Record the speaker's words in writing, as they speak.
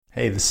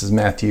Hey, this is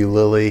Matthew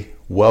Lilly.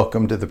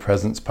 Welcome to the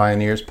Presence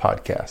Pioneers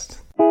podcast.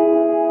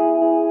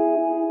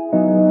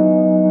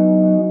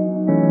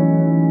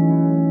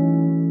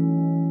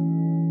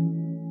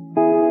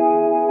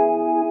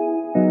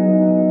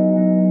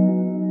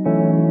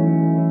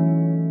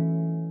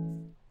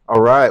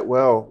 All right,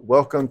 well,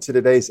 welcome to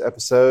today's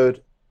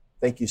episode.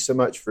 Thank you so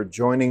much for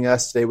joining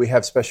us. Today we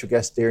have special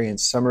guest Darian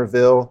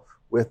Somerville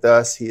with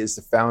us. He is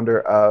the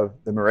founder of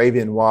the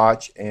Moravian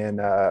Watch and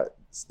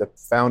the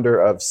founder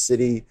of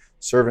City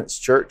Servants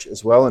Church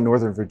as well in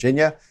Northern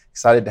Virginia.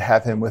 Excited to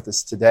have him with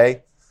us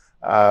today.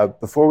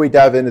 Before we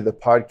dive into the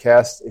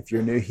podcast, if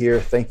you're new here,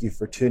 thank you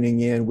for tuning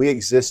in. We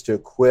exist to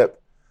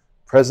equip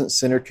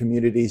presence-centered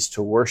communities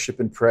to worship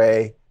and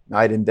pray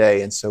night and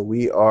day. And so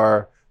we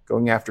are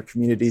going after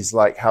communities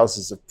like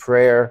Houses of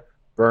Prayer,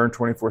 Burn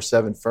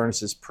 24/7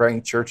 Furnaces,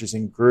 praying churches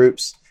and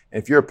groups.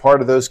 And if you're a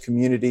part of those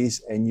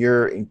communities and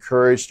you're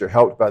encouraged or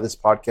helped by this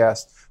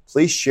podcast,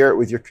 please share it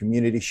with your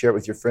community, share it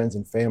with your friends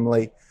and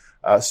family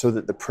so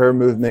that the prayer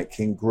movement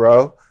can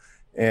grow.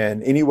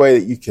 And any way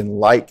that you can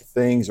like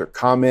things or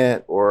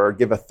comment or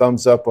give a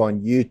thumbs up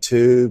on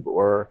YouTube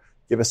or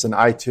give us an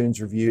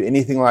iTunes review,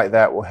 anything like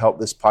that will help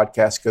this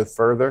podcast go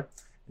further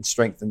and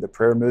strengthen the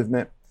prayer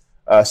movement.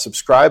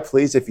 Subscribe,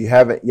 please, if you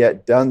haven't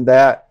yet done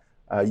that.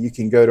 You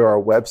can go to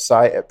our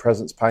website at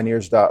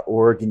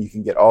presencepioneers.org and you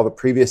can get all the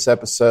previous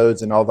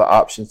episodes and all the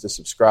options to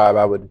subscribe.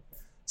 I would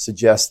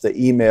suggest the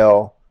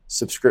email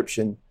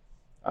subscription,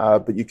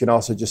 but you can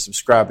also just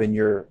subscribe in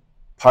your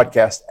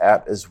podcast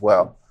app as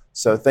well.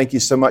 So thank you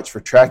so much for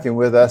tracking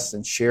with us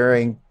and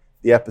sharing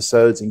the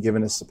episodes and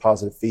giving us the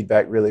positive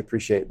feedback. Really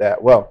appreciate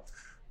that. Well,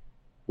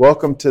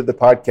 welcome to the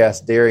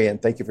podcast, Darian.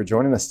 Thank you for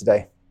joining us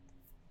today.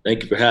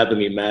 Thank you for having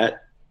me,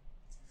 Matt.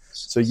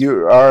 So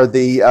you are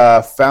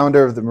the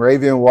founder of the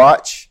Moravian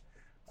Watch.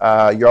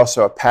 You're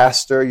also a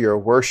pastor. You're a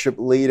worship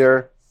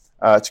leader.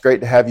 It's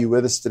great to have you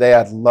with us today.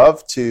 I'd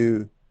love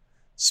to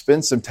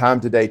spend some time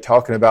today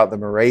talking about the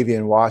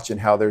Moravian Watch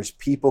and how there's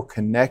people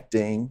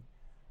connecting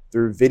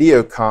through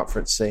video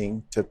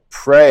conferencing to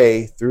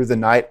pray through the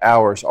night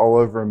hours all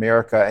over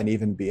America and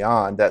even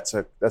beyond. That's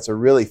a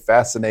really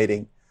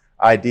fascinating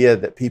idea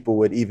that people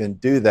would even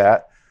do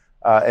that.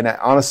 And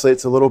honestly,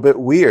 it's a little bit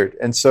weird.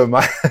 And so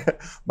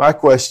my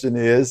question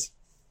is,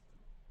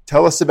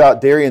 tell us about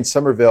Darian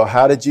Somerville.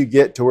 How did you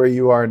get to where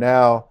you are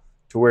now,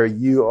 to where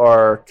you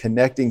are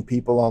connecting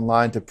people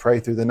online to pray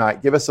through the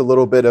night? Give us a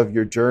little bit of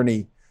your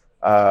journey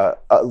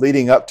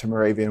leading up to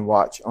Moravian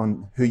Watch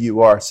on who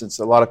you are, since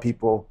a lot of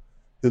people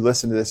who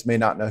listen to this may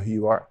not know who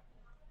you are.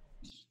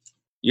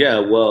 Yeah,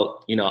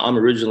 well, I'm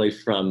originally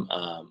from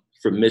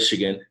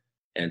Michigan,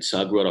 and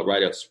so I grew up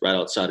right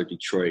outside of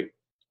Detroit.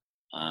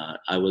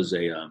 I was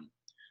an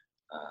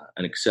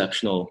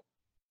exceptional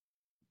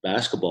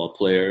basketball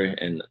player,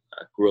 and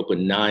I grew up with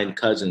 9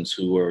 cousins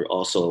who were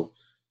also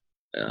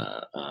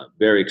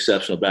very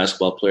exceptional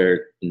basketball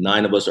player.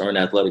 9 of us earned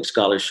athletic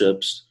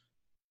scholarships.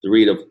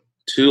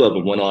 2 of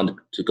them went on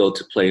to go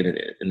to play in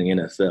the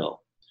NFL.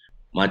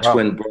 My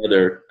twin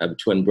brother, I have a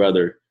twin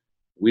brother.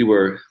 We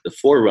were the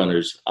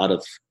forerunners out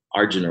of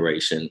our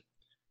generation,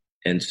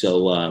 and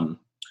so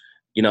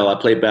I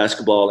played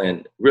basketball,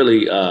 and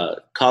really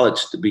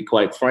college, to be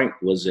quite frank,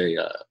 was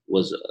a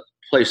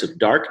place of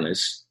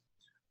darkness.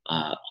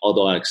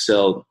 Although I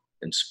excelled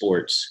in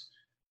sports,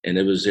 and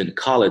it was in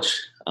college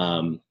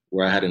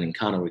where I had an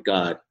encounter with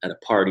God at a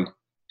party,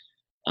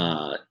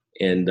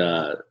 and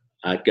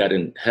I got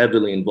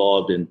heavily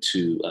involved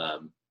into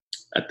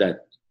at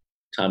that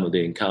time of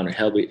the encounter,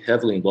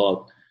 heavily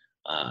involved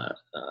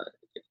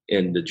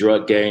in the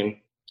drug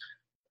game.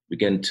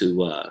 Began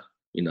to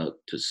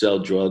to sell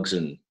drugs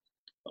and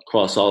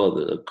across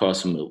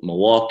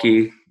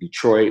Milwaukee,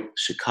 Detroit,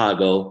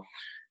 Chicago,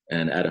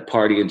 and at a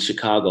party in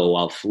Chicago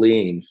while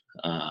fleeing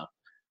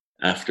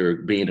after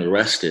being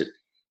arrested,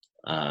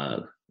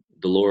 the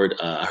Lord,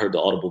 I heard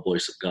the audible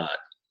voice of God.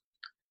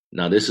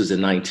 Now, this is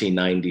in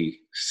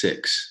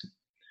 1996.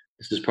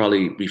 This is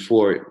probably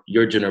before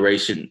your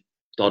generation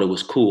thought it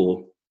was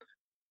cool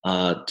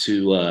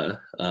to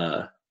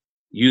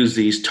use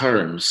these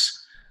terms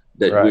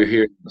that We're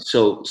hearing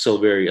so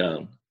very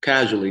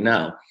casually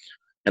now.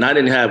 And I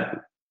didn't have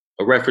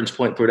a reference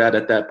point for that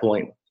at that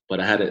point, but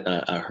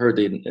I heard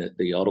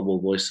the audible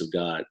voice of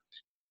God,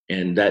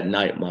 and that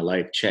night my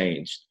life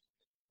changed.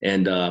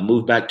 And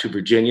moved back to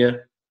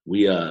Virginia.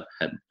 We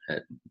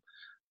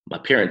my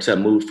parents had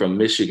moved from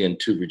Michigan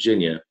to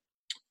Virginia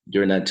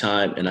during that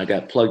time, and I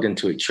got plugged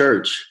into a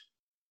church.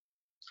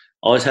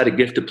 Always had a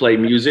gift to play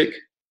music,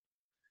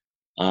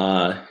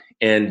 and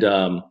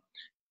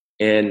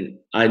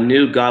I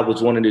knew God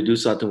was wanting to do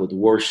something with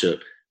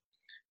worship.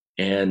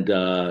 And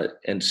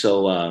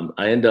so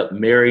I ended up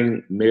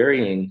marrying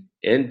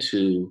an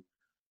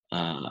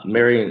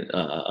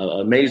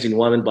amazing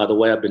woman. By the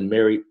way, I've been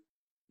married.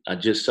 I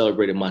just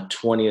celebrated my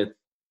 20th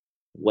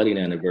wedding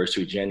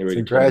anniversary, January.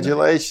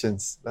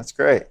 Congratulations! That's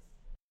great.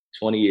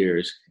 20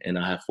 years, and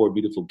I have 4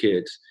 beautiful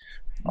kids.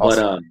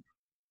 Awesome.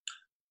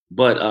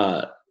 But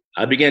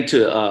I began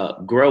to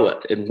grow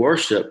it in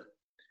worship,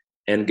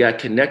 and got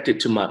connected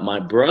to my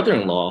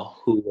brother-in-law,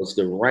 who was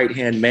the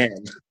right-hand man.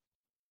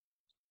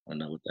 I don't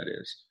know what that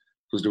is.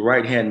 Who's the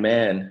right-hand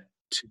man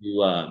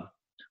to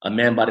a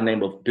man by the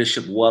name of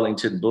Bishop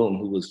Wellington Boone,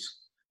 who was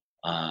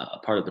a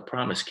part of the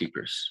Promise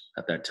Keepers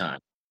at that time.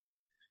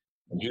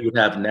 And he would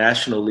have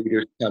national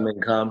leaders come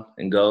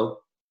and go.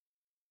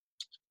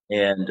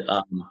 And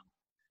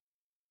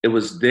it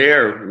was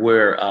there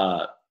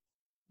where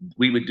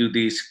we would do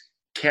these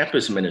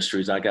campus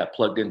ministries. I got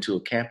plugged into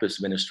a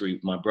campus ministry.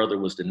 My brother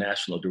was the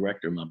national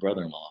director, my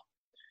brother-in-law.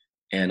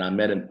 And I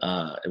met him,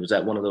 it was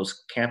at one of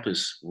those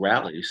campus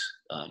rallies,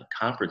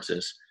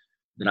 conferences,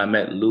 that I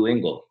met Lou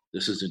Engle.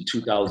 This is in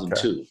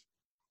 2002. Okay.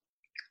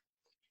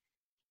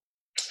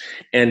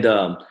 And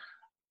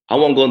I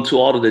won't go into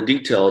all of the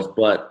details,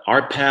 but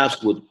our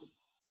paths would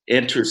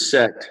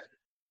intersect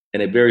in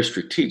a very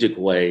strategic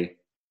way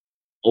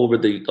over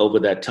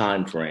that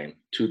time frame,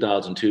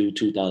 2002,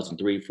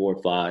 2003,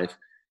 4, 5.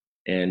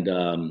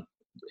 And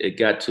it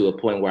got to a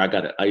point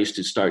where I used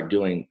to start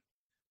doing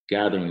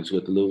gatherings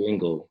with Lou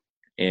Engle.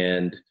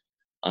 And,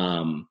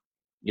 the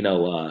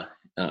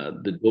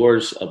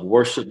doors of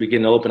worship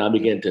began to open. I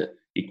began to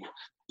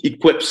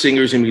equip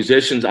singers and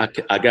musicians. I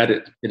got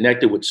it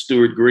connected with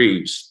Stuart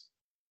Greaves.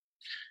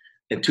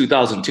 In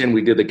 2010,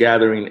 we did the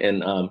gathering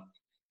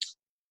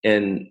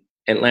in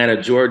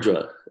Atlanta,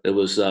 Georgia. It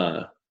was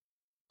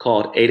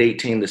called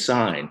 818 The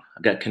Sign.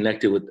 I got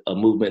connected with a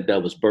movement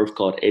that was birthed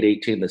called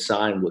 818 The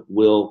Sign with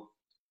Will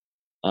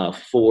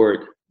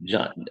Ford.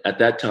 At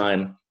that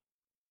time,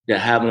 de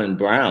Havilland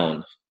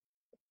Brown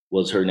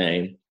was her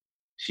name.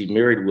 She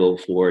married Will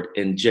Ford,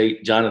 and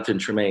Jonathan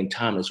Tremaine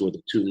Thomas were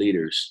the two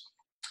leaders.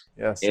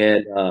 Yes.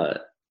 And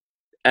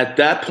at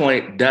that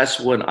point, that's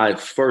when I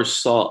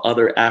first saw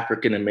other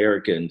African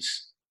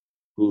Americans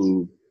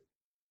who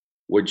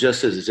were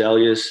just as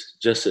zealous,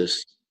 just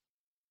as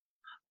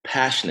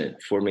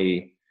passionate for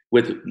me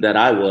that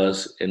I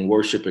was in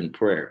worship and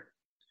prayer.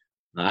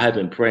 I have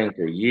been praying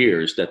for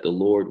years that the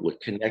Lord would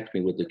connect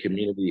me with the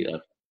community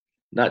of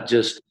not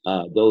just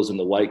those in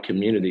the white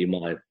community,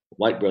 my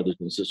white brothers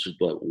and sisters,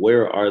 but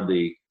where are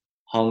the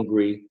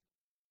hungry,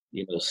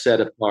 set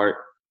apart,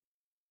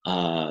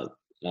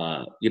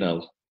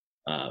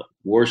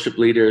 worship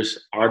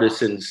leaders,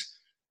 artisans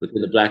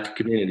within the Black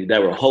community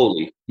that were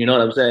holy. You know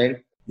what I'm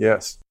saying?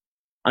 Yes.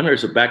 I heard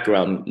some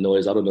background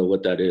noise. I don't know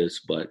what that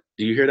is, but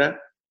do you hear that?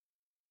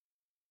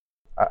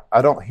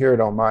 I don't hear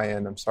it on my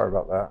end. I'm sorry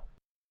about that.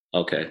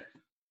 Okay.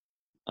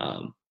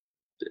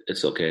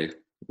 It's okay.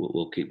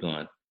 We'll keep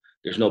going.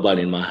 There's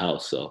nobody in my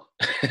house, so.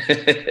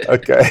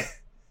 Okay.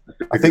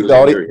 I think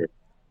the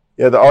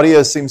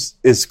audio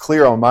is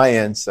clear on my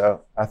end,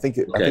 so I think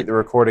the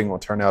recording will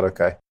turn out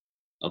okay.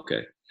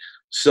 Okay.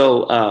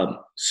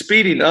 So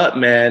speeding up,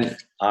 man,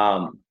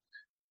 I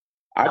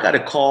got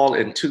a call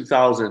in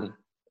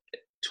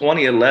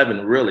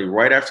 2011, really,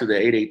 right after the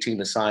 818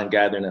 The Sign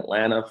gathering in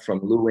Atlanta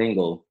from Lou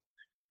Engle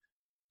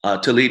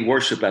to lead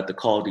worship at the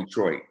Call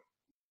Detroit.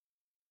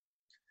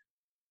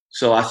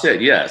 So I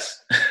said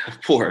yes, of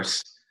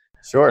course.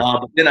 Sure.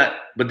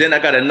 But then I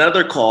got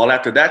another call.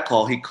 After that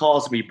call, he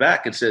calls me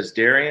back and says,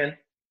 Darian,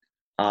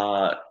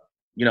 not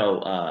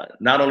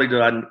only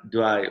do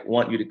I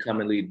want you to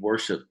come and lead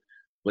worship,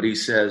 but he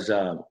says,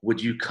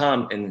 would you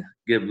come and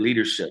give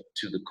leadership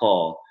to the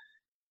call?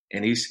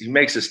 And he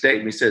makes a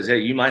statement. He says, hey,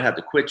 you might have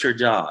to quit your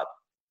job.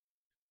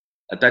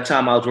 At that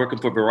time, I was working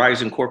for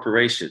Verizon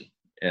Corporation,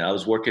 and I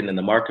was working in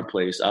the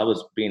marketplace. I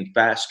was being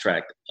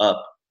fast-tracked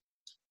up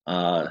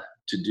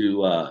to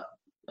do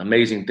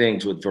amazing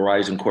things with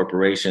Verizon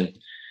Corporation.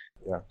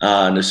 Yeah.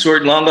 And the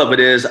short and long of it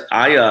is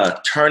I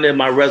turned in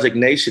my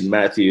resignation,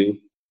 Matthew,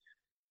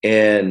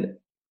 and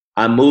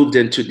I moved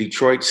into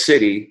Detroit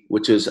City,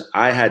 which is,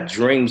 I had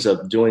dreams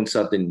of doing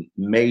something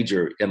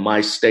major in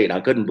my state.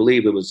 I couldn't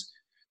believe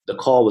the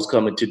call was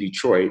coming to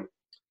Detroit.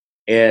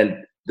 And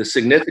the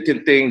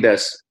significant thing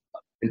that's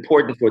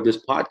important for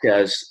this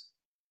podcast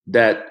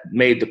that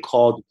made the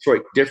Call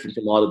Detroit different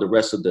from all of the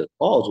rest of the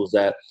calls was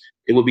that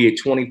it would be a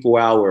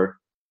 24-hour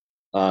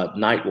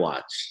night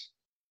watch.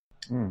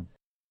 And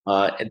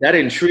that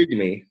intrigued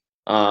me.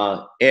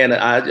 And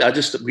I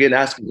just began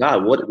asking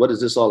God, what is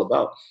this all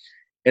about?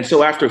 And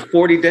so after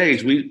 40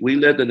 days, we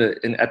lived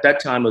in at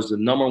that time it was the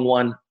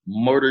 #1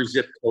 murder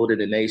zip code in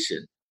the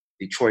nation,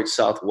 Detroit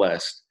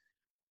Southwest.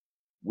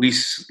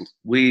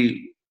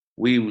 We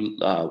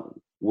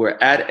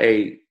were at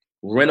a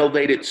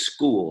renovated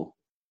school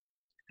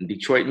in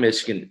Detroit,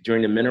 Michigan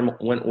during the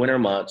winter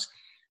months.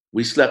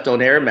 We slept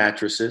on air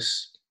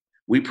mattresses.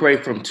 We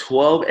prayed from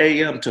 12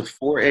 a.m. to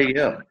 4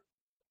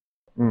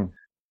 a.m.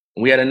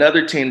 We had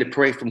another team to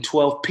pray from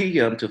 12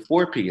 p.m. to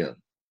 4 p.m.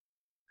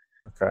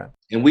 Okay.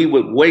 And we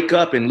would wake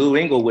up, and Lou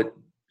Engle would,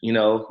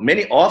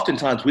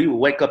 oftentimes we would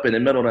wake up in the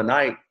middle of the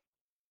night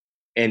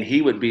and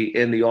he would be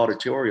in the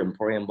auditorium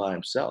praying by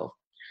himself.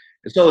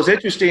 And so it's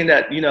interesting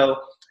that,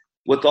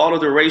 with all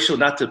of the racial,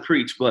 not to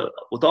preach, but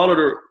with all of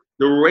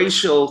the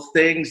racial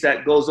things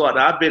that goes on,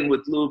 I've been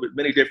with Lou at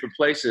many different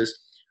places.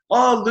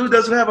 Oh, Lou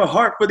doesn't have a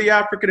heart for the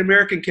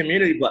African-American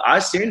community, but I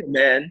seen a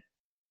man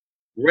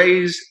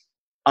raise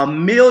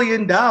 $1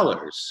 million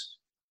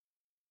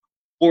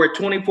for a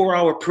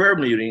 24-hour prayer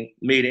meeting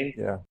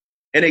Yeah.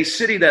 in a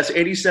city that's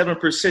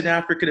 87%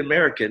 African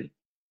American,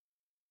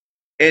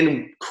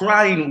 and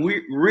crying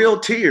real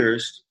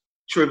tears,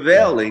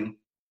 travailing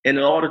in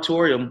an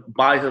auditorium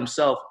by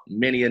himself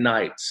many a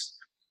nights.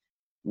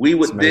 We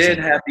would then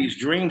have these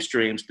dream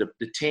streams, the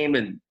team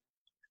and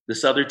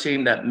this other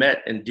team that met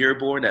in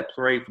Dearborn that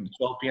prayed from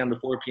 12 p.m. to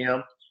 4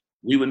 p.m.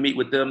 We would meet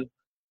with them.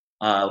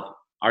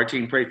 Our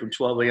team prayed from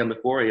 12 a.m. to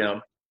 4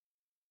 a.m.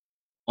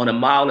 on a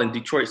mile in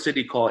Detroit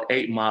City called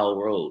 8 Mile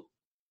Road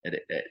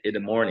in the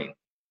morning.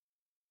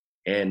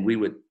 And we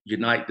would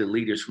unite the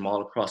leaders from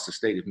all across the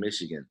state of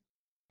Michigan.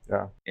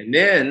 Yeah. And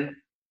then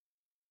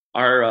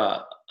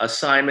our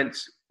assignment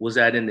was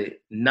that in the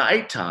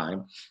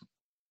nighttime,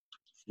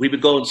 we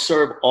would go and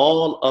serve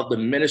all of the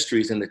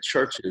ministries and the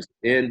churches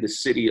in the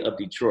city of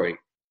Detroit.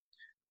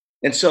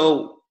 And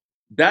so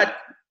that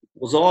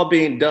was all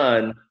being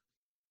done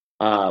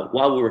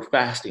while we were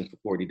fasting for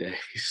 40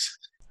 days.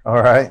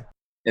 All right.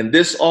 And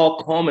this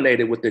all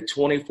culminated with the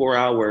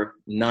 24-hour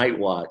night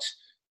watch.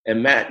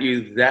 And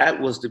Matthew,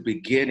 that was the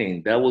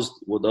beginning. Those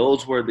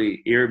were the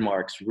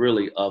earmarks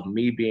really of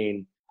me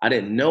being, I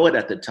didn't know it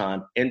at the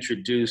time,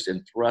 introduced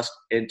and thrust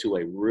into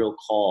a real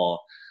call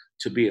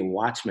to be a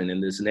watchman in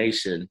this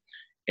nation.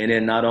 And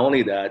then not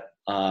only that,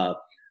 I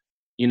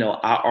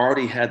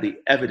already had the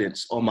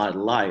evidence on my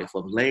life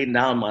of laying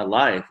down my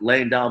life,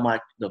 laying down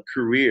the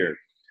career.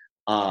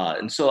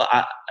 And so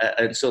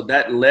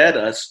that led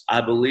us,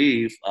 I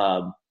believe,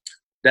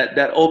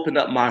 that opened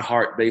up my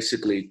heart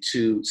basically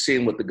to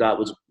seeing what God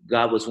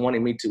was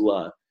wanting me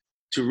to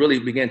really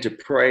begin to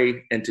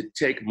pray and to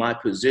take my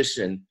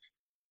position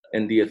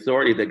and the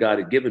authority that God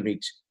had given me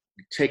to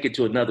take it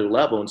to another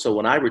level. And so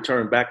when I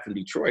returned back from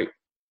Detroit,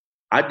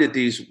 I did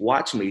these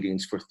watch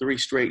meetings for 3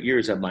 straight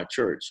years at my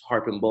church,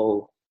 Harp and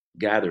Bowl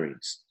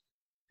gatherings.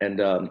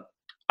 And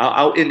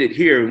I'll end it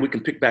here, and we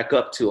can pick back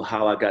up to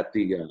how I got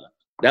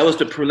that was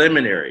the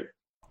preliminary.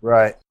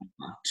 Right.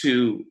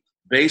 To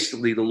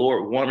basically the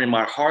Lord warming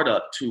my heart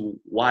up to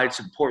why it's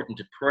important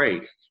to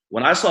pray.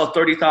 When I saw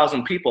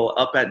 30,000 people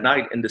up at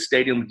night in the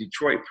stadium of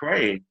Detroit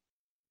praying,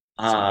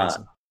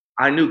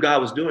 I knew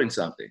God was doing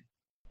something.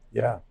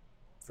 Yeah,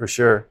 for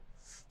sure.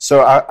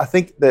 So I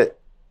think that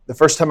the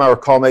first time I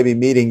recall maybe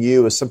meeting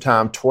you was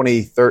sometime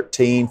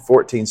 2013,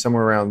 14,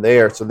 somewhere around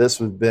there. So this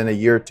would have been a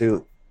year or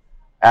two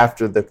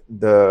after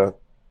the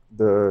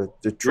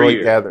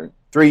Detroit gathering.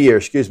 3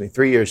 years,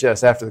 3 years,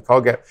 yes, after the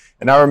call gap.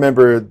 And I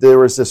remember there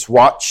was this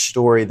watch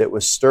story that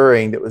was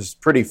stirring, that was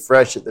pretty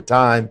fresh at the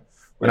time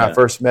when I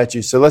first met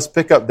you. So let's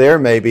pick up there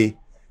maybe.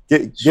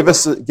 Give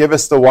us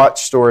the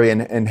watch story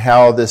and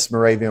how this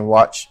Moravian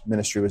Watch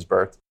ministry was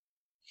birthed.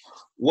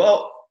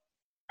 Well,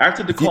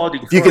 after the call,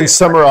 Detroit, if you can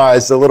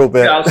summarize a little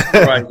bit. Yeah, I'll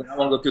summarize. I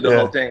won't go through the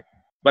whole thing.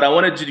 But I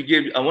wanted to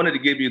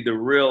give you the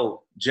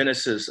real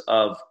genesis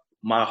of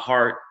my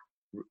heart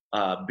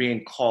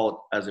being called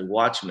as a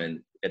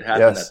watchman. It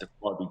happened at the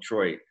Call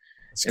Detroit.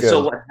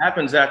 So what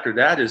happens after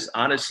that is,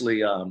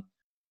 honestly,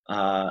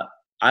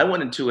 I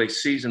went into a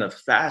season of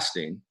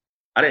fasting.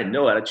 I didn't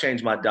know it. I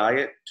changed my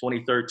diet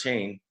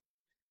 2013.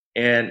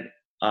 And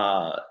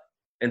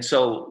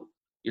so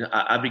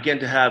I began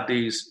to have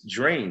these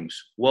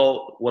dreams.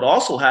 Well, what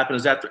also happened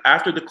is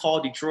after the Call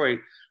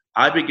Detroit,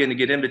 I began to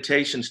get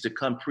invitations to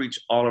come preach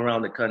all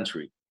around the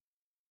country.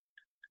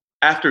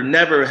 After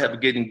never have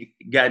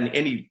gotten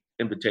any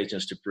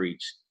invitations to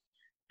preach.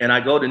 And I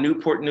go to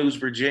Newport News,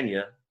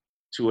 Virginia,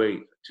 to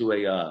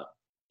a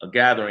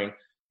gathering.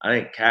 I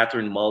think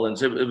Catherine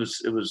Mullins. It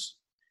was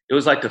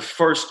like the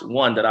first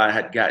one that I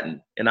had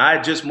gotten, and I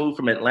had just moved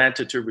from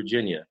Atlanta to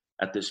Virginia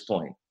at this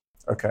point.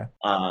 Okay.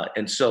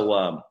 And so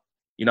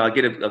I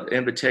get an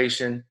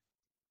invitation.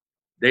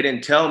 They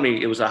didn't tell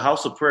me it was a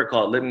house of prayer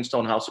called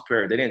Livingstone House of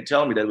Prayer. They didn't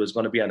tell me that it was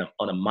going to be on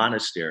a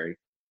monastery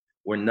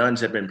where nuns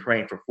had been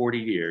praying for 40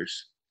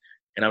 years.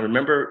 And I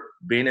remember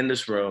being in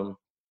this room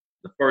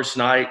the first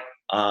night.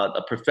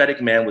 A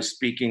prophetic man was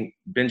speaking,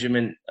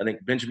 Benjamin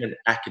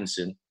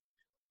Atkinson,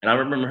 and I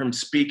remember him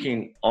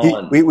speaking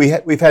on.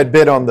 We've had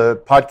Ben on the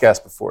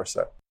podcast before,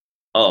 so.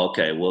 Oh,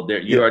 okay. Well,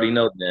 you already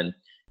know then.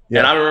 Yeah.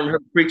 And I remember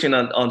him preaching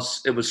on.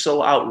 It was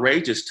so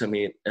outrageous to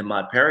me in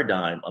my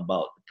paradigm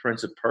about the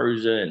Prince of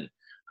Persia, and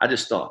I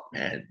just thought,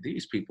 man,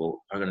 these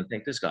people are going to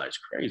think this guy is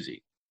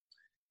crazy.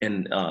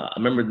 And I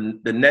remember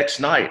the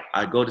next night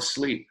I go to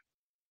sleep,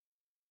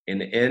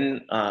 and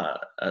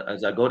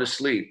as I go to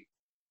sleep.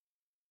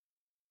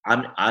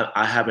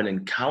 I have an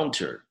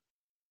encounter,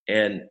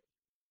 and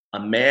a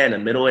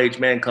middle-aged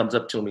man comes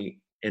up to me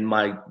in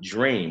my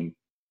dream,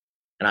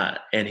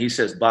 and he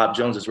says, "Bob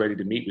Jones is ready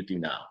to meet with you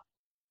now."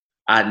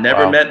 I had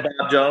never met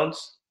Bob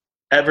Jones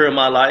ever in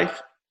my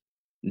life.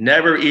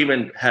 Never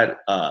even had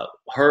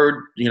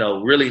heard,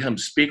 really him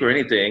speak or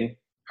anything.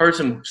 Heard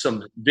some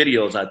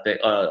videos, I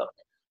think,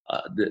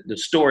 the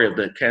story of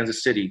the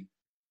Kansas City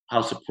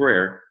House of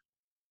Prayer.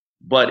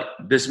 But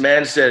this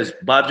man says,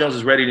 "Bob Jones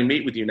is ready to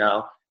meet with you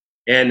now."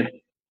 And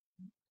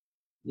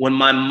when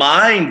my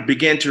mind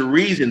began to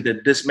reason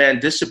that this man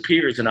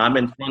disappears and I'm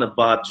in front of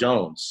Bob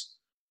Jones,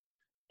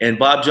 And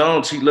Bob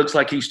Jones, he looks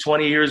like he's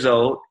 20 years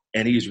old,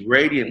 and he's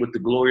radiant with the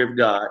glory of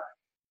God.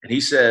 And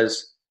he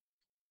says,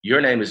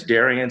 your name is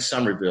Darian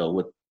Somerville,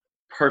 with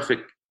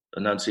perfect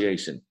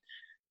enunciation.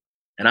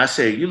 And I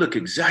say, you look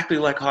exactly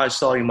like how I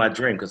saw you in my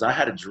dream, because I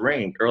had a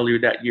dream earlier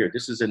that year.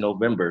 This is in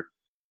November.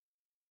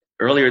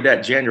 Earlier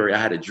that January, I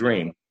had a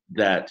dream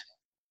that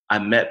I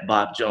met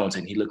Bob Jones,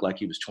 and he looked like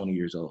he was 20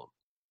 years old.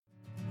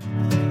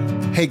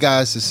 Hey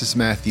guys, this is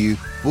Matthew.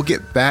 We'll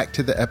get back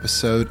to the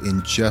episode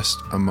in just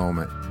a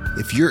moment.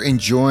 If you're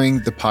enjoying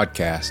the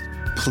podcast,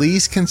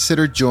 please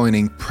consider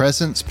joining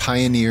Presence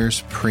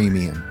Pioneers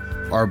Premium,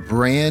 our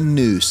brand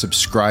new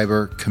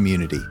subscriber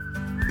community.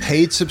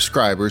 Paid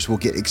subscribers will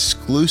get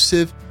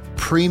exclusive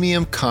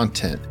premium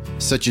content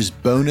such as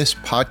bonus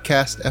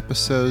podcast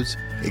episodes,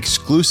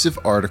 exclusive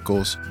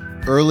articles,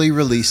 early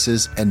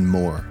releases, and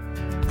more.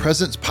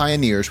 Presence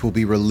Pioneers will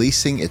be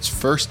releasing its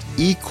first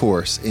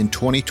e-course in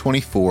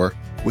 2024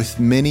 with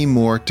many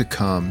more to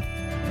come.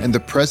 And the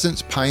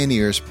Presence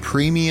Pioneers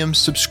premium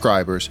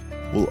subscribers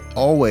will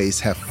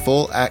always have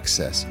full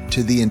access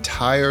to the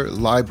entire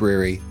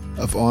library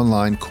of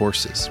online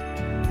courses.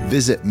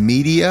 Visit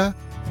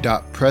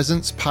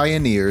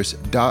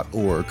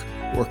media.presencepioneers.org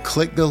or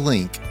click the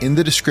link in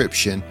the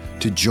description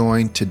to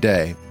join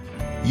today.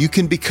 You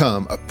can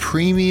become a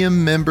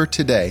premium member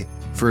today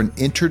for an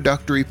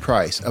introductory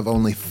price of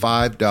only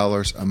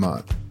 $5 a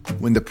month.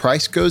 When the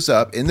price goes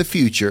up in the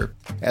future,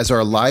 as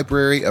our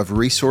library of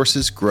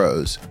resources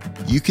grows,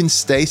 you can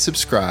stay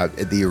subscribed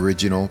at the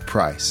original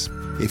price.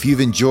 If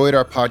you've enjoyed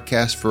our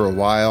podcast for a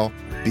while,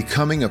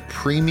 becoming a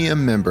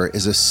premium member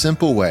is a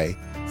simple way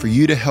for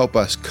you to help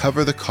us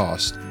cover the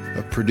cost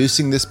of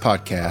producing this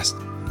podcast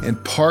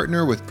and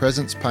partner with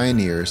Presence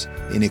Pioneers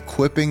in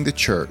equipping the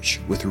church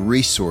with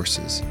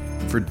resources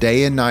for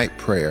day and night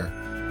prayer,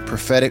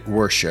 prophetic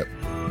worship,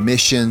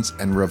 missions,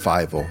 and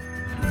revival.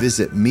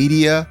 Visit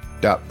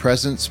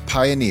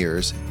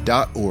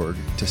media.presencepioneers.org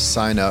to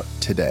sign up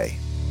today.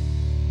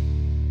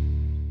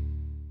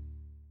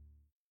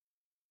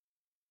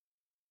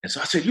 And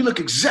so I said, you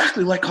look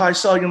exactly like how I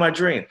saw you in my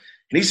dream.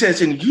 And he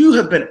says, and you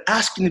have been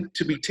asking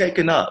to be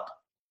taken up.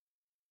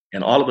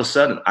 And all of a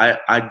sudden,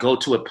 I go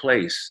to a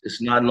place.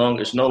 It's no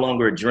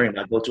longer a dream.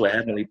 I go to a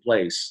heavenly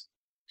place.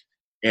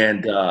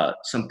 And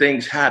some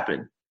things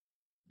happen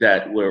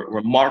that were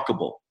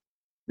remarkable.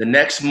 The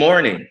next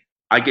morning,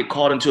 I get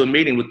called into a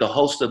meeting with the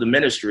host of the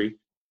ministry.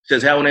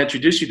 Says, hey, I want to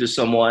introduce you to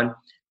someone.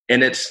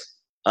 And it's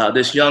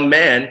this young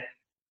man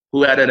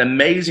who had an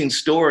amazing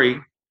story.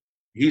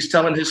 He's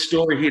telling his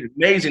story. He had an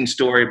amazing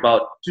story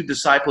about two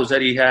disciples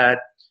that he had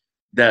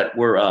that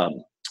were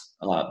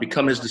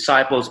become his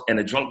disciples, and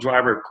a drunk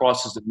driver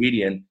crosses the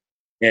median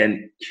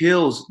and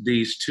kills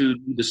these two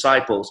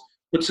disciples,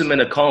 puts them in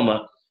a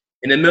coma.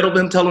 In the middle of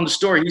him telling the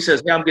story, he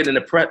says, hey, I'm getting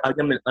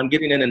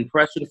an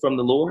impression from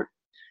the Lord.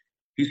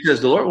 He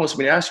says, the Lord wants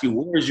me to ask you,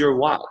 where is your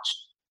watch?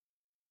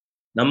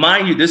 Now,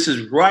 mind you, this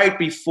is right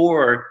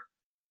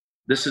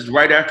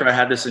after I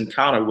had this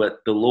encounter with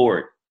the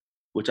Lord,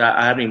 which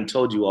I haven't even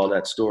told you all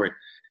that story.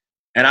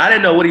 And I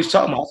didn't know what he's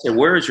talking about. I said,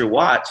 where is your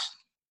watch?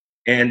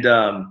 And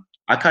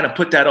I kind of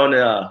put that on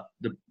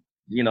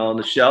on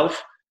the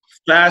shelf.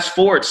 Fast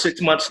forward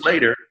 6 months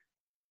later,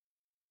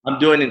 I'm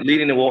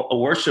leading a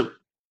worship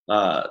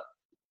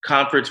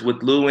conference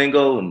with Lou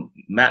Engle and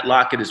Matt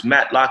Lockett. It's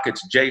Matt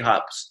Lockett's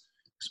J-Hops.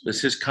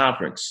 It's his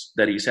conference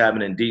that he's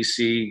having in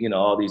D.C.,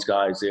 all these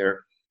guys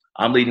there.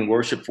 I'm leading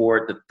worship for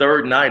it. The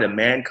third night, a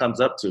man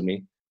comes up to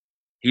me.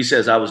 He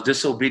says, I was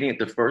disobedient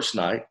the first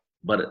night,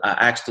 but I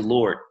asked the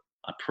Lord,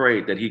 I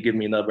prayed that he'd give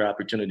me another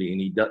opportunity, and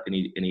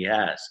he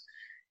has.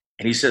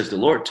 And he says, the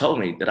Lord told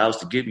me that I was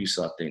to give you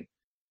something.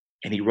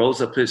 And he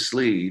rolls up his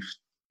sleeve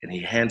and he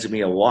hands me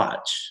a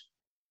watch.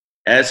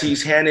 As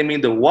he's handing me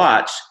the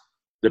watch,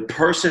 the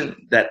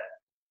person that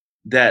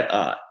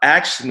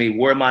asked me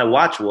where my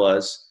watch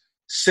was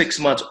 6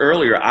 months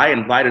earlier, I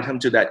invited him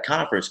to that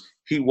conference.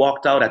 He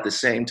walked out at the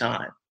same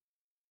time.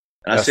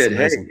 And I said,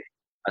 amazing.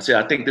 Hey,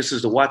 I think this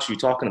is the watch you're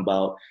talking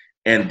about.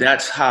 And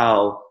that's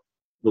how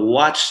the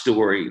watch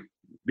story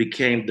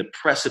became the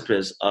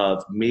precipice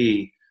of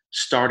me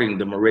starting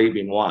the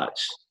Moravian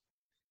Watch.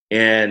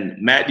 And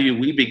Matthew,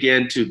 we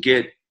began to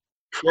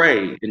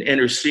pray and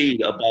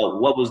intercede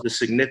about what was the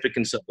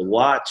significance of the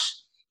watch.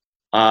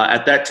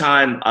 At that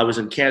time, I was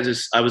in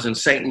Kansas. I was in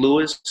St.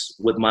 Louis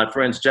with my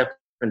friends Jeff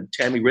and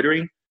Tammy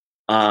Rittering.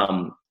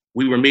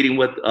 We were meeting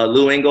with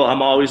Lou Engle. I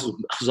was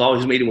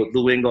always meeting with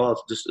Lou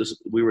Engle.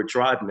 We were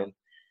tribemen.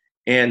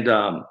 And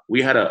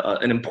we had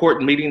an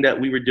important meeting that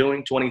we were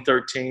doing,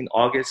 2013,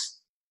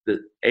 August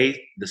the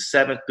 8th, the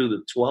 7th through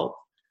the 12th.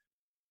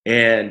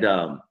 And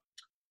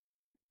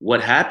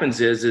what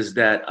happens is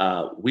that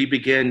we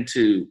begin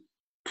to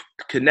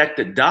connect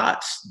the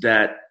dots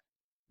that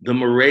the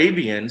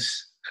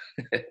Moravians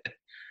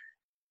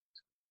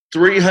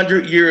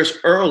 300 years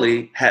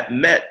early had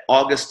met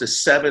August the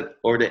 7th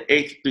or the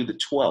 8th through the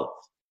 12th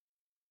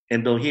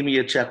in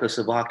Bohemia,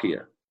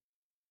 Czechoslovakia.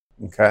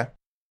 Okay.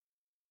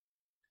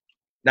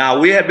 Now,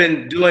 we have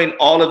been doing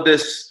all of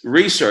this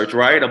research,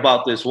 right,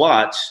 about this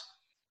watch.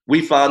 we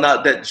found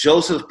out that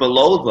Joseph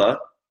Bulova,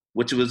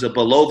 which was a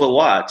Bulova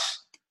watch,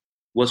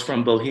 was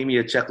from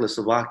Bohemia,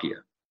 Czechoslovakia.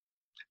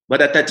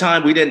 But at that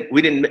time, we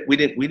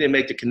didn't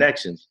make the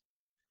connections.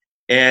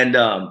 And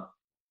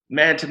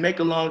man, to make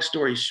a long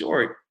story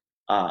short,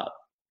 I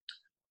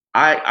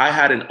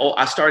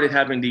started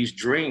having these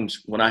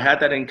dreams. When I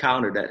had that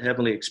encounter, that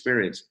heavenly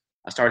experience,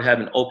 I started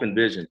having open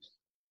visions.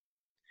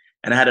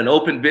 And I had an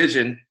open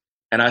vision,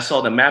 and I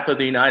saw the map of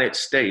the United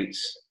States.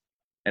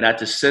 And at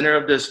the center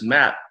of this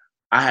map,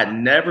 I had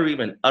never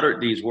even uttered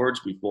these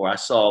words before. I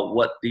saw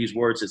what these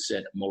words had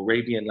said: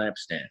 Moravian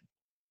lampstand.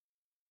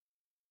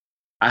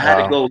 I had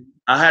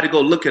to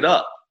go look it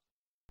up.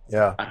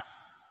 Yeah.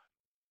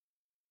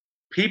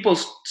 People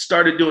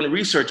started doing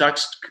research.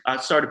 I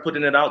started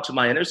putting it out to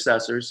my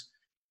intercessors,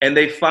 and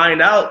they find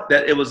out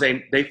that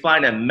they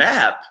find a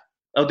map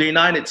of the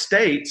United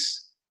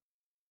States,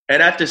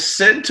 and at the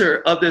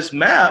center of this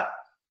map,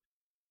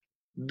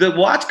 the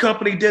watch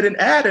company did an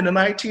ad in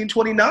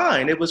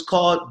 1929. It was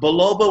called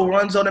Bulova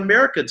Runs on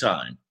America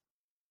Time.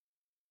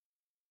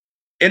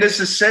 And it's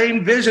the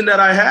same vision that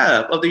I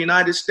have of the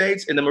United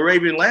States and the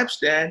Moravian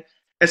lampstand.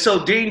 And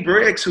so Dean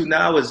Briggs, who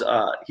now is,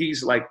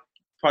 he's like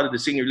part of the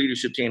senior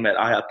leadership team at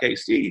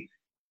IHOP-KC,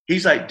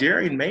 he's like,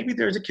 Darian, maybe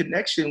there's a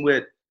connection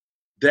with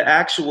the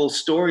actual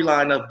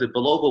storyline of the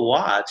Bulova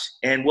watch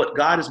and what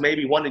God is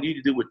maybe wanting you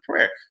to do with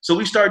prayer. So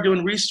we started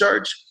doing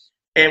research,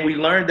 and we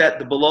learned that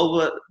the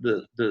Bulova,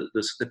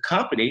 the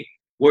company,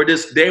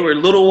 they were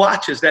little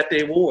watches that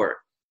they wore.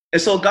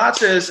 And so God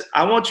says,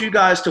 I want you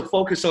guys to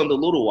focus on the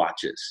little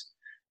watches.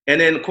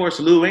 And then, of course,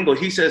 Lou Engle,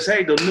 he says,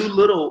 hey, the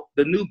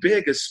new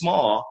big is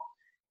small.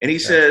 And he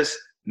says,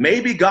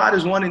 maybe God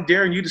is wanting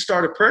Darren you to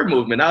start a prayer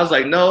movement. I was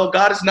like, no,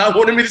 God is not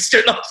wanting me to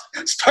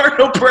start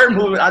no prayer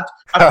movement.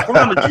 I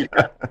promise you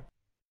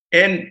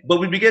that. But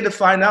we began to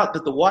find out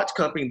that the watch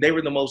company, they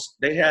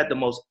had the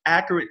most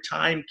accurate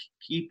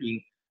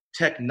timekeeping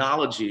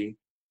technology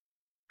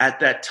at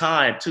that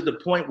time, to the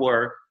point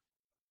where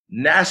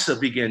NASA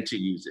began to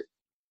use it.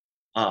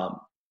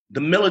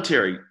 The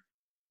military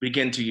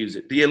began to use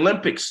it. The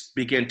Olympics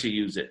began to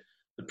use it.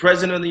 The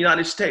president of the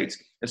United States.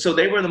 And so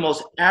they were the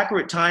most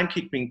accurate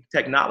timekeeping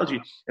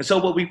technology. And so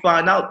what we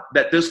find out,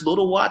 that this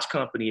little watch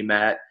company,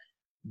 Matt,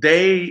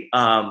 they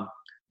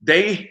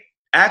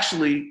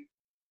actually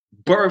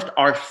birthed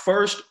our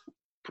first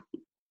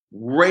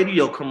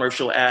radio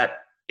commercial ad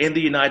in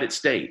the United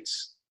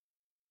States.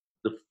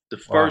 The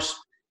first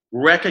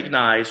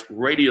recognized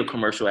radio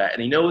commercial ad.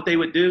 And you know what they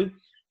would do?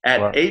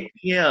 At 8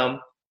 p.m.,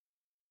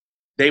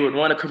 they would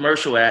run a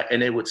commercial ad,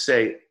 and they would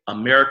say,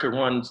 America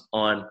runs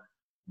on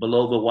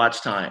Bulova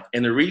watch time.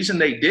 And the reason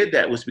they did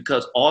that was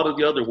because all of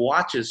the other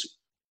watches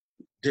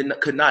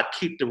could not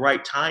keep the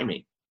right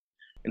timing.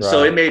 And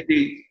so it may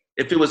be,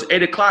 if it was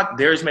 8 o'clock,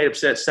 theirs may have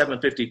said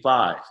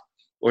 7:55,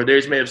 or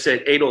theirs may have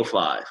said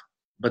 8:05,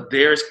 but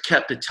theirs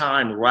kept the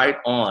time right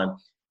on.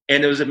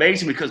 And it was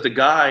amazing because the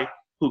guy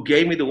who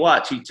gave me the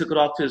watch, he took it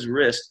off his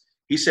wrist.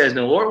 He says,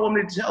 the Lord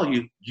wanted me to tell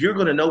you, you're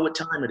going to know what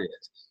time it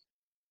is.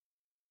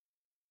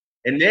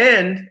 And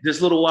then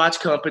this little watch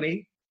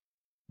company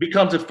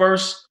becomes the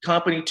first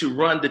company to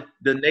run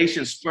the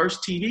nation's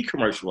first TV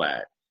commercial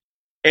ad.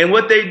 And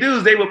what they do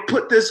is they would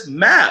put this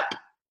map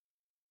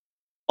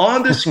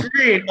on the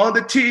screen, on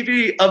the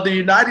TV of the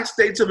United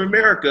States of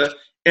America.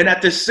 And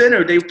at the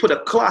center, they put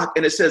a clock,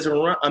 and it says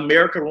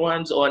America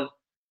runs on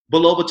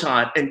Bulova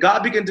time. And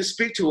God began to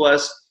speak to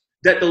us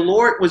that the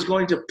Lord was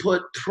going to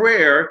put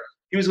prayer,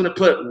 he was going to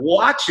put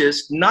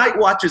watches, night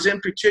watches in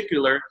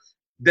particular,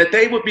 that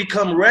they would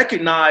become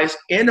recognized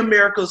in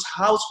America's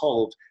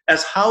household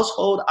as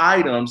household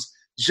items,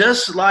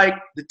 just like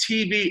the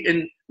TV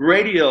and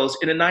radios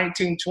in the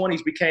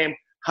 1920s became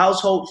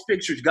household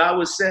fixtures. God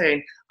was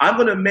saying, I'm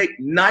going to make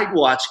night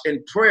watch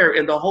and prayer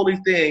and the holy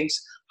things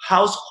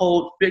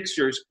household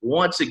fixtures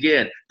once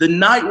again. The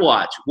night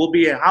watch will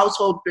be a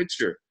household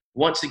fixture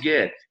once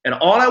again. And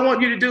all I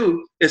want you to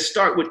do is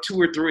start with 2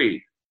 or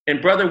 3.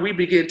 And brother, we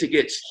begin to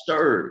get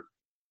stirred.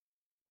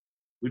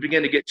 We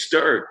begin to get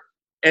stirred.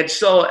 And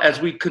so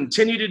as we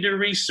continue to do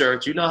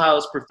research, you know how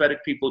us prophetic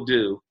people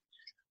do,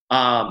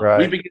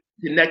 we begin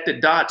to connect the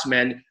dots,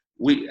 man.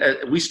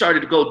 We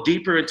started to go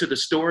deeper into the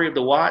story of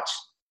the watch,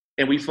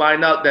 and we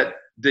find out that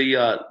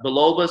the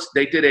Bulovas,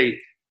 they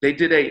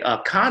did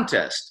a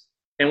contest.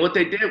 And what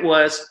they did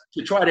was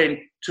to try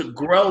to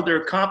grow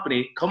their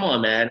company. Come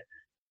on, man.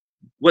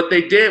 What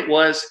they did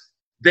was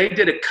they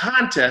did a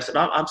contest, and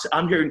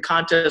I'm hearing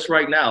contest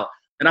right now.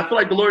 And I feel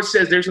like the Lord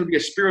says there's going to be a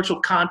spiritual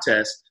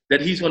contest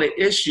that he's going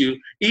to issue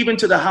even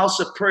to the house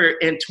of prayer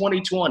in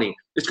 2020.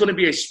 It's going to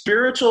be a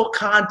spiritual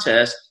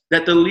contest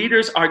that the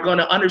leaders are going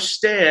to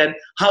understand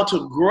how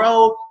to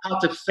grow, how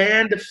to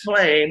fan the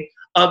flame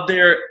of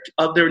their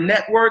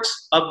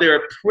networks, of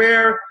their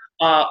prayer,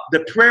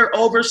 the prayer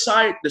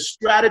oversight, the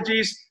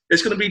strategies.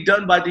 It's going to be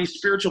done by these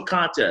spiritual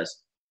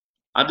contests.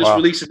 I'm just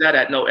releasing that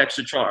at no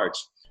extra charge.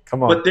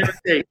 Come on.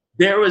 But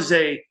there was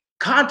a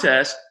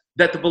contest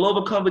that the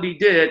Bulova company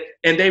did,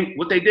 and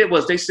what they did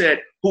was they said,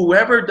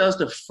 whoever does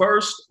the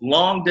first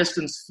long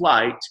distance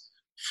flight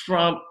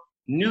from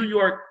New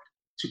York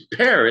to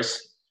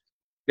Paris,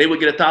 they would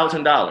get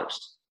 $1,000.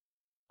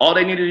 All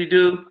they needed to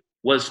do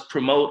was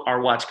promote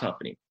our watch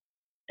company.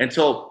 And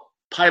so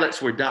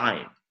pilots were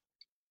dying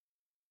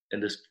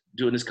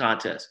doing this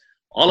contest.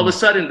 All of a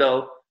sudden,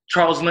 though,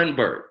 Charles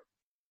Lindbergh,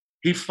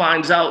 he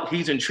finds out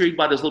he's intrigued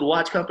by this little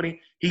watch company.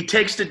 He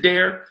takes the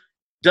dare,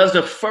 does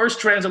the first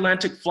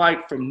transatlantic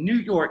flight from New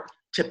York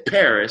to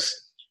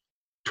Paris,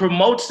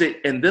 promotes it,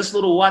 and this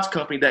little watch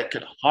company that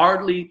could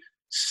hardly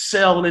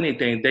sell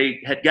anything.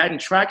 They had gotten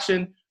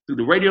traction through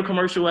the radio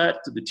commercial ads,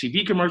 through the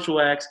TV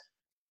commercial ads.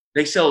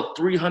 They sell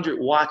 300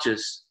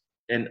 watches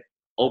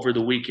over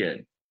the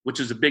weekend, which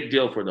is a big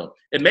deal for them.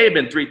 It may have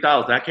been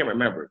 3,000. I can't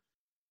remember.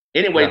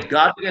 Anyway, yeah.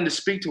 God began to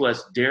speak to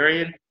us.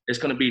 Darian, it's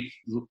going to be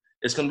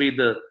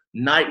the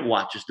night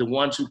watchers, the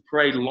ones who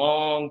pray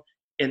long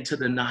into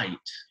the night.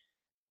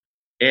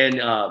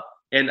 And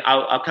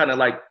I'll kind of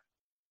like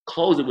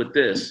close it with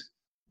this.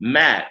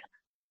 Matt,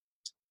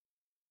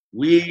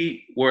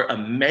 we were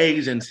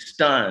amazed and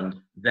stunned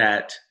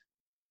that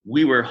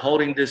we were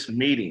holding this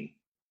meeting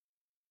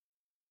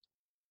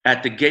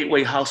at the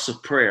Gateway House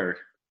of Prayer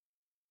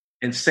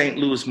in St.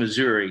 Louis,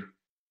 Missouri.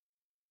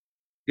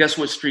 Guess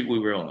what street we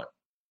were on?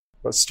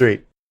 What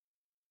street?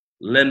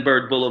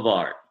 Lindbergh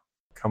Boulevard.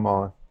 Come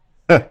on.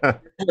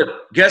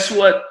 Guess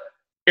what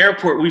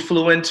airport we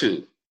flew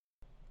into?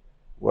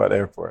 What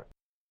airport?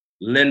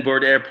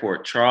 Lindbergh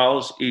Airport,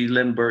 Charles E.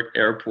 Lindbergh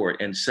Airport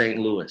in St.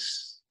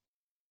 Louis.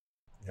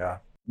 Yeah.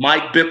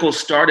 Mike Bickle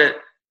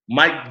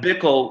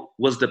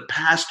was the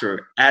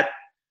pastor at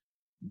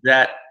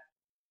that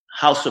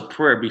house of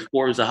prayer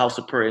before it was a house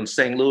of prayer in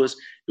St. Louis.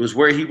 It was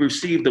where he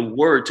received the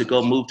word to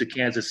go move to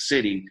Kansas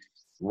City,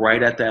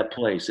 right at that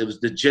place. It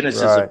was the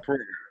genesis of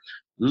prayer.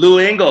 Lou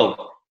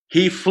Engle,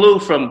 he flew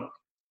from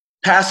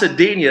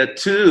Pasadena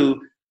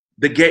to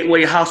the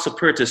Gateway House of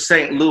Prayer to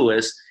St.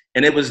 Louis.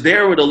 And it was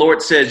there where the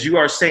Lord says, "You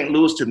are St.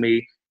 Louis to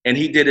me." And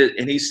he did it.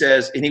 And he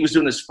says, and he was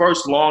doing his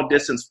first long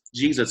distance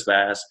Jesus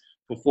fast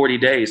for 40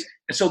 days.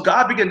 And so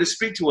God began to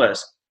speak to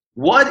us.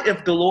 What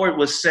if the Lord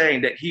was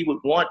saying that he would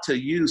want to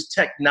use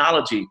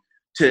technology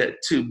to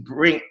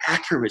bring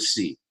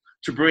accuracy,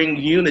 to bring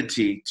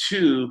unity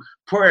to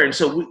prayer? And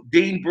so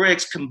Dean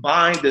Briggs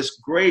combined this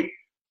great,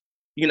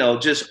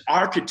 just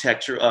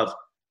architecture of,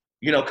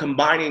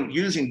 combining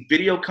using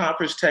video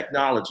conference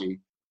technology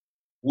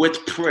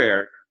with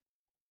prayer,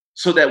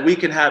 so that we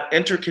can have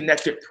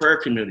interconnected prayer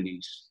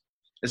communities,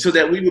 and so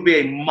that we would be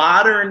a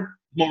modern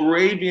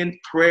Moravian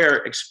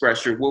prayer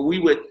expression where we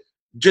would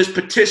just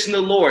petition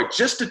the Lord,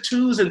 just the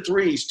twos and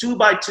threes, 2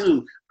 by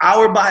 2,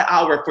 hour by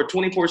hour for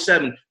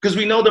 24/7. Because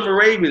we know the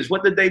Moravians,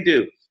 what did they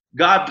do?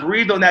 God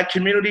breathed on that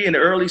community in the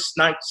early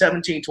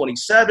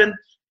 1727,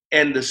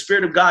 and the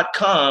Spirit of God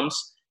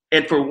comes,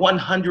 and for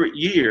 100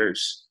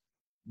 years,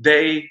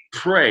 they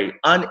pray,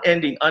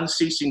 unending,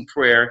 unceasing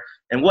prayer.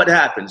 And what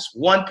happens?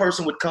 One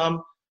person would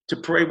come to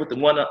pray with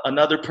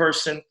another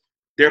person.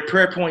 Their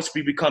prayer points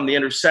become the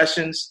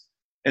intercessions,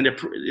 and they're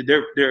for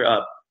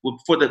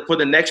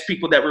the next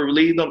people that will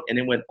relieve them. And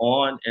it went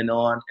on and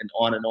on and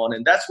on and on.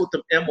 And that's what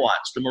the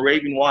M-Watch, the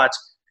Moravian Watch,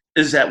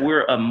 is, that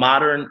we're a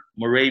modern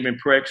Moravian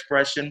prayer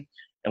expression.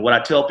 And what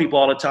I tell people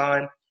all the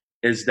time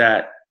is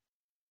that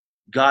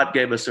God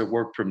gave us a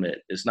work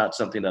permit. It's not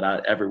something that I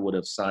ever would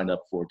have signed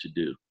up for to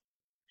do.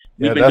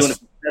 We've been doing it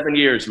for 7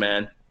 years,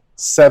 man.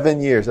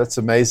 7 years. That's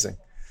amazing.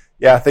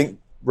 Yeah, I think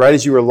right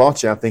as you were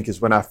launching, I think is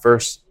when I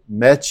first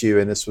met you,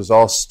 and this was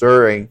all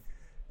stirring.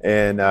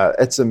 And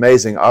it's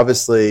amazing.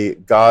 Obviously,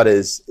 God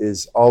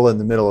is all in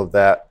the middle of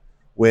that.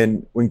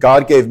 When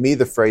God gave me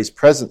the phrase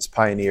presence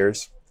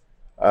pioneers,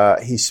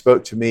 he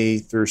spoke to me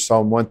through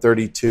Psalm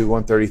 132,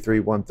 133,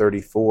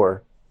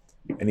 134.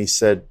 And he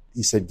said,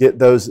 get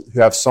those who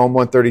have Psalm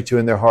 132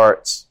 in their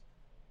hearts,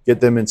 get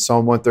them in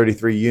Psalm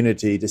 133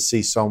 unity to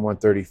see Psalm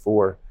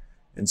 134.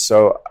 And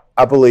so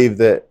I believe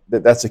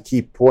that's a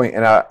key point.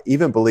 And I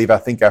even believe, I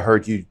think I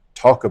heard you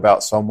talk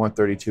about Psalm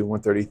 132,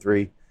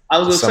 133. I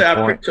was going to say,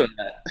 I preached on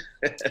that.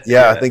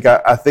 Yeah,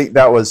 I think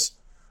that was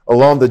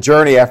along the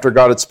journey after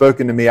God had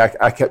spoken to me.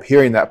 I kept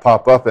hearing that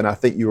pop up, and I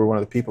think you were one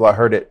of the people I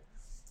heard it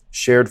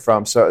shared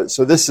from. So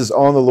this is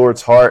on the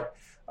Lord's heart.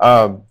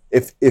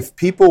 If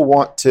people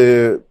want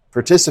to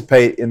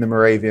participate in the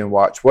Moravian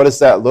Watch, what does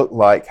that look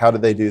like? How do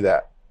they do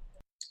that?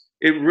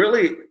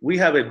 We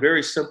have a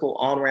very simple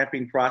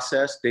on-ramping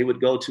process. They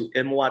would go to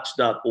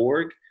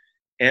mwatch.org,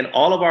 and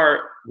all of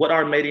what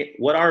our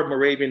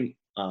Moravian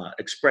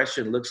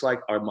expression looks like,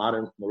 our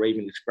modern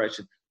Moravian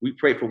expression. We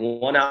pray for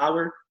 1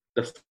 hour.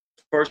 The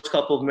first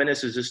couple of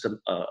minutes is just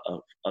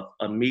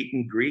a meet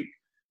and greet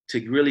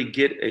to really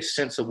get a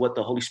sense of what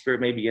the Holy Spirit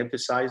may be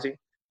emphasizing.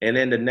 And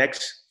then the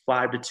next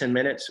 5 to 10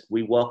 minutes,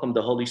 we welcome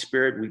the Holy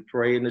Spirit. We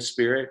pray in the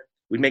Spirit.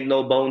 We make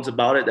no bones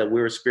about it that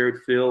we're a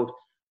Spirit-filled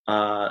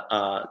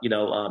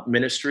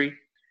ministry.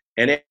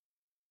 And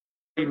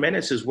 30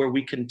 minutes is where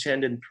we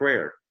contend in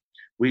prayer.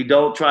 We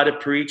don't try to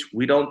preach.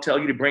 We don't tell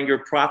you to bring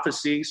your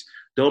prophecies.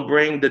 Don't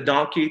bring the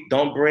donkey.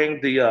 Don't bring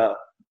the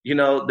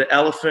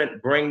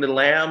elephant. Bring the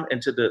lamb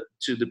into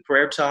the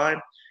prayer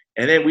time.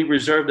 And then we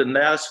reserve the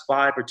last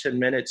 5 or 10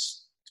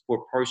 minutes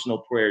for personal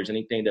prayers,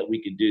 anything that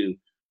we could do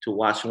to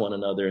watch one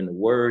another in the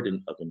word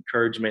and of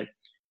encouragement.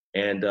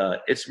 And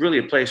it's really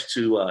a place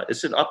to,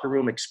 it's an upper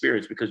room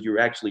experience because you're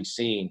actually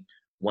seeing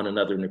one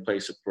another in the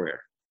place of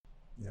prayer.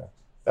 Yeah,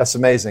 that's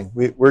amazing.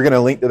 We're going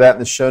to link to that in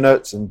the show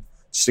notes and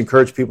just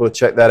encourage people to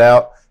check that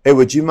out. Hey,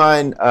 would you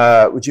mind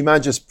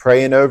just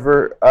praying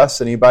over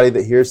us, anybody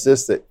that hears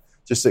this, that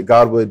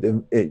God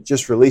would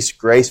just release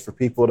grace for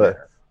people to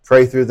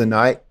pray through the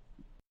night?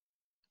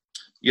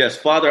 Yes,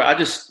 Father, I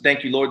just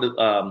thank you, Lord,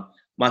 that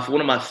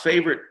one of my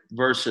favorite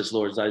verses,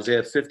 Lord, is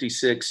Isaiah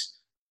 56,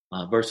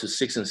 verses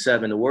 6 and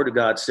 7. The word of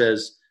God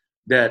says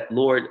that,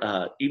 Lord,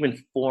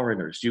 even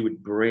foreigners, you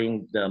would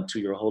bring them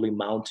to your holy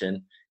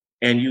mountain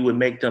and you would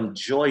make them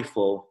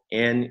joyful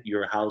in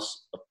your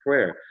house of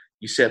prayer.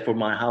 You said, for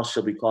my house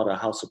shall be called a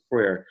house of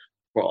prayer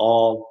for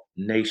all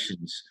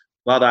nations.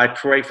 Father, I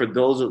pray for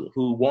those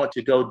who want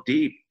to go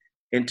deep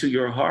into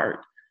your heart.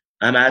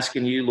 I'm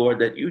asking you, Lord,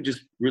 that you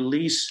just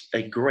release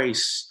a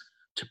grace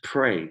to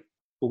pray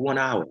for 1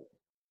 hour.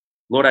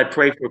 Lord, I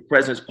pray for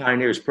Presence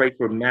Pioneers, pray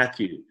for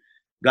Matthew.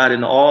 God,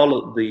 in all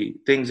of the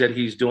things that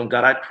he's doing,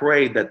 God, I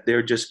pray that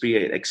there just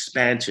be an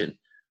expansion,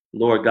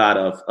 Lord God,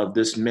 of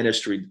this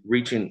ministry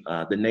reaching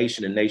the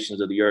nation and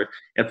nations of the earth.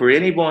 And for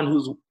anyone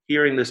who's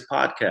hearing this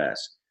podcast,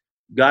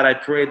 God, I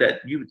pray that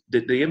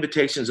the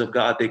invitations of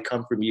God, they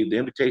come from you. The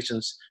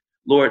invitations,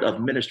 Lord, of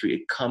ministry,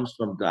 it comes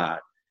from God.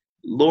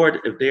 Lord,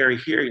 if they are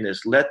hearing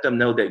this, let them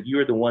know that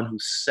you're the one who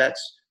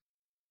sets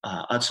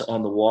us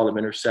on the wall of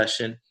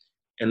intercession,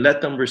 and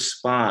let them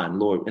respond,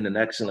 Lord, in an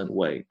excellent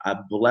way. I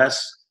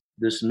bless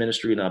this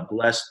ministry and I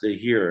bless the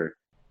hearer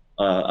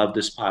of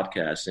this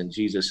podcast. In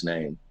Jesus'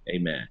 name,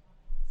 amen.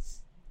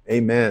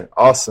 Amen.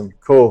 Awesome.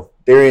 Cool.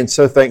 Darian,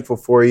 so thankful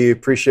for you.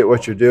 Appreciate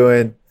what you're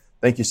doing.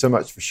 Thank you so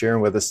much for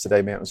sharing with us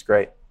today, man. It was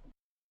great.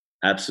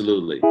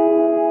 Absolutely.